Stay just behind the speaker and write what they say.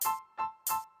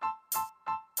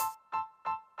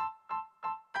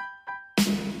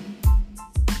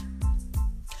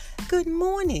Good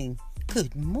morning.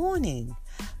 Good morning.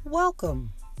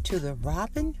 Welcome to the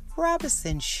Robin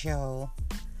Robinson Show.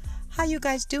 How you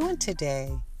guys doing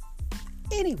today?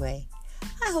 Anyway,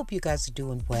 I hope you guys are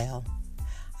doing well.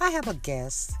 I have a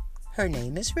guest. Her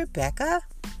name is Rebeca.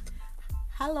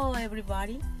 Hello,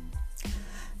 everybody.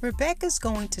 Rebecca's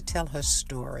going to tell her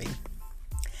story.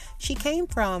 She came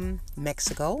from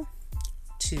Mexico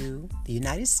to the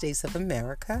United States of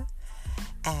America,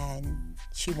 and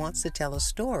she wants to tell a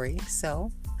story,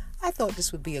 so I thought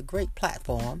this would be a great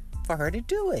platform for her to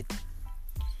do it.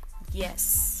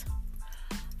 Yes,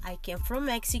 I came from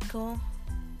Mexico,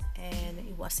 and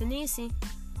it wasn't easy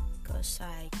because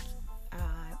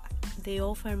they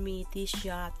offered me this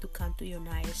job to come to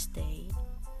United States,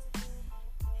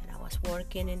 and I was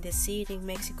working in the city,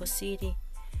 Mexico City,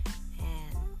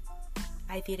 and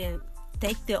I didn't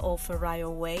take the offer right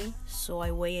away, so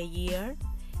I waited a year.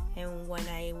 And when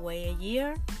I waited a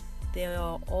year,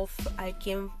 I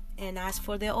came and asked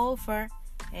for the offer,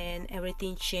 and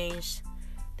everything changed.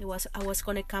 I was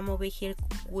gonna come over here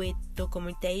with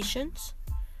documentations,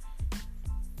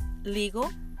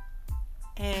 legal,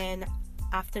 and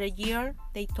after a year,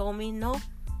 they told me no,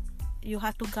 you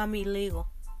have to come illegal.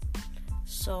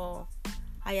 So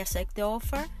I accepted the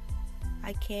offer.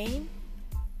 I came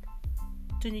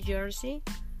to New Jersey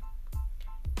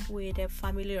with a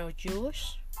family of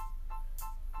Jews,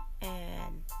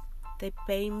 and they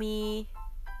pay me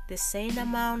the same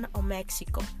amount of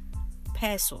Mexico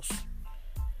pesos.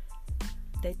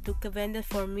 They took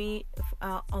advantage on me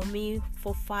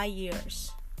for 5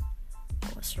 years.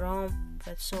 I was wrong,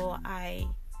 but so I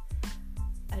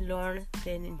learned that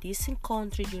in this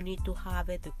country you need to have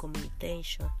a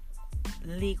documentation,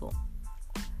 legal,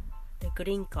 the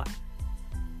green card.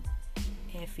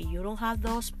 If you don't have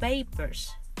those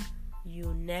papers,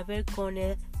 you're never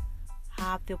gonna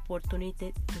have the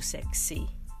opportunity to succeed.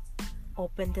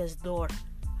 Open this door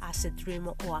as a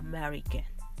dreamer or American.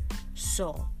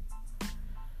 So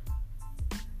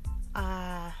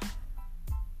I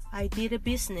did a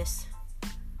business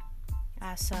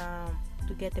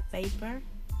to get the paper.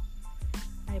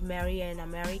 I married an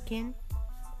American,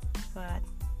 but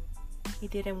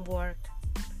it didn't work.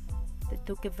 They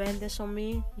took advantage of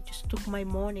me. They just took my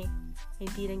money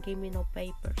and didn't give me no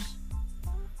papers.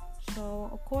 So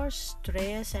of course,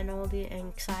 stress and all the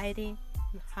anxiety,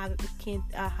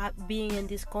 being in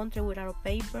this country without a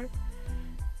paper,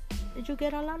 you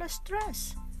get a lot of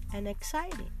stress and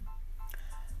anxiety.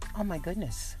 Oh my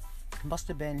goodness. It must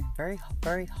have been very,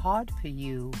 very hard for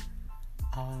you,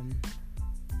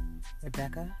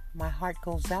 Rebecca. My heart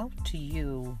goes out to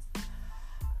you.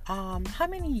 How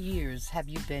many years have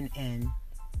you been in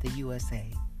the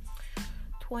USA?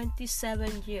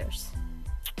 27 years.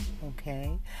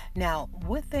 Okay. Now,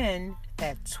 within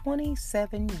that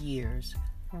 27 years,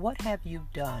 what have you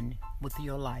done with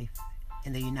your life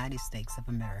in the United States of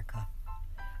America?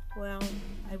 Well,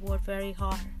 I work very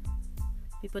hard.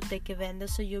 People take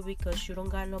advantage of you because you don't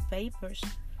got no papers.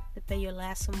 They pay you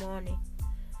lots of money.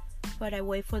 But I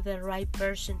wait for the right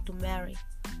person to marry.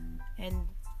 And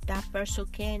that person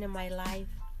came in my life.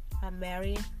 I'm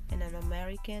married and an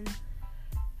American.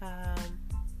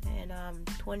 And I'm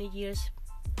 20 years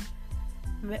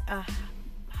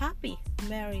happy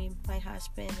marrying my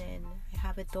husband, and I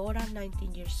have a daughter,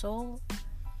 19 years old.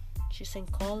 She's in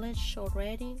college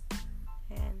already,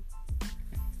 and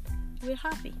we're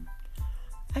happy.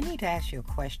 I need to ask you a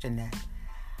question that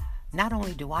not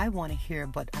only do I want to hear,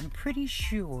 but I'm pretty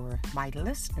sure my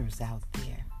listeners out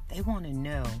there, they want to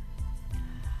know.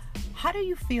 How do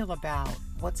you feel about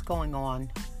what's going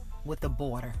on with the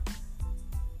border?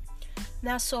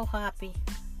 Not so happy.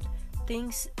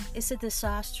 It's a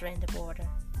disaster in the border.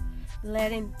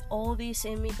 Letting all these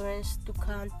immigrants to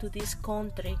come to this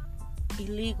country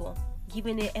illegal,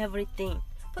 giving it everything,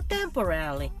 but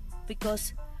temporarily,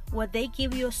 because what they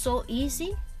give you so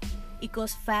easy, it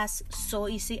goes fast, so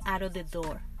easy out of the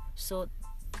door. So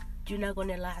you're not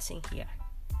gonna last in here.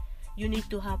 You need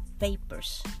to have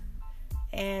papers.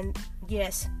 And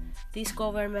yes, this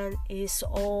government is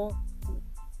all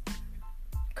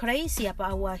crazy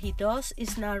about what he does.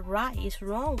 It's not right. It's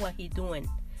wrong what he's doing,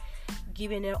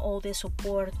 giving all the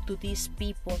support to these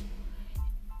people.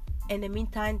 In the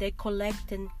meantime, they're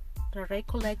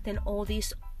recollecting all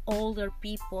these older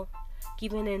people,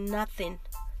 giving them nothing.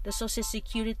 The Social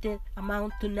Security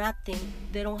amount to nothing.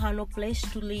 They don't have no place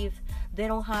to live. They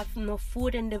don't have no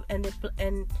food on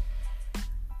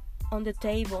the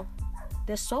table.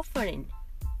 They're suffering.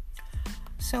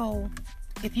 So,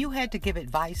 if you had to give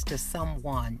advice to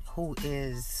someone who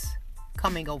is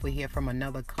coming over here from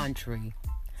another country,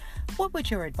 what would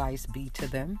your advice be to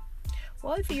them?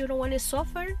 Well, if you don't want to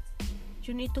suffer,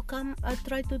 you need to come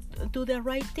try to do the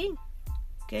right thing.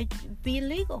 Okay, be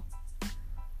legal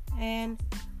and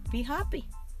be happy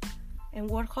and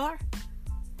work hard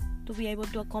to be able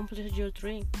to accomplish your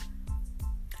dream.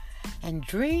 And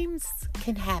dreams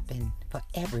can happen for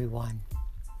everyone.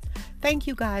 Thank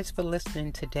you guys for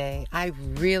listening today. I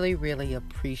really, really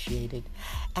appreciate it.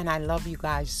 And I love you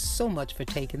guys so much for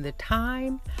taking the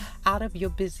time out of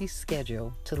your busy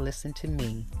schedule to listen to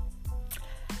me.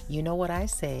 You know what I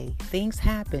say, things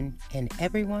happen in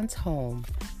everyone's home.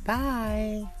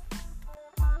 Bye.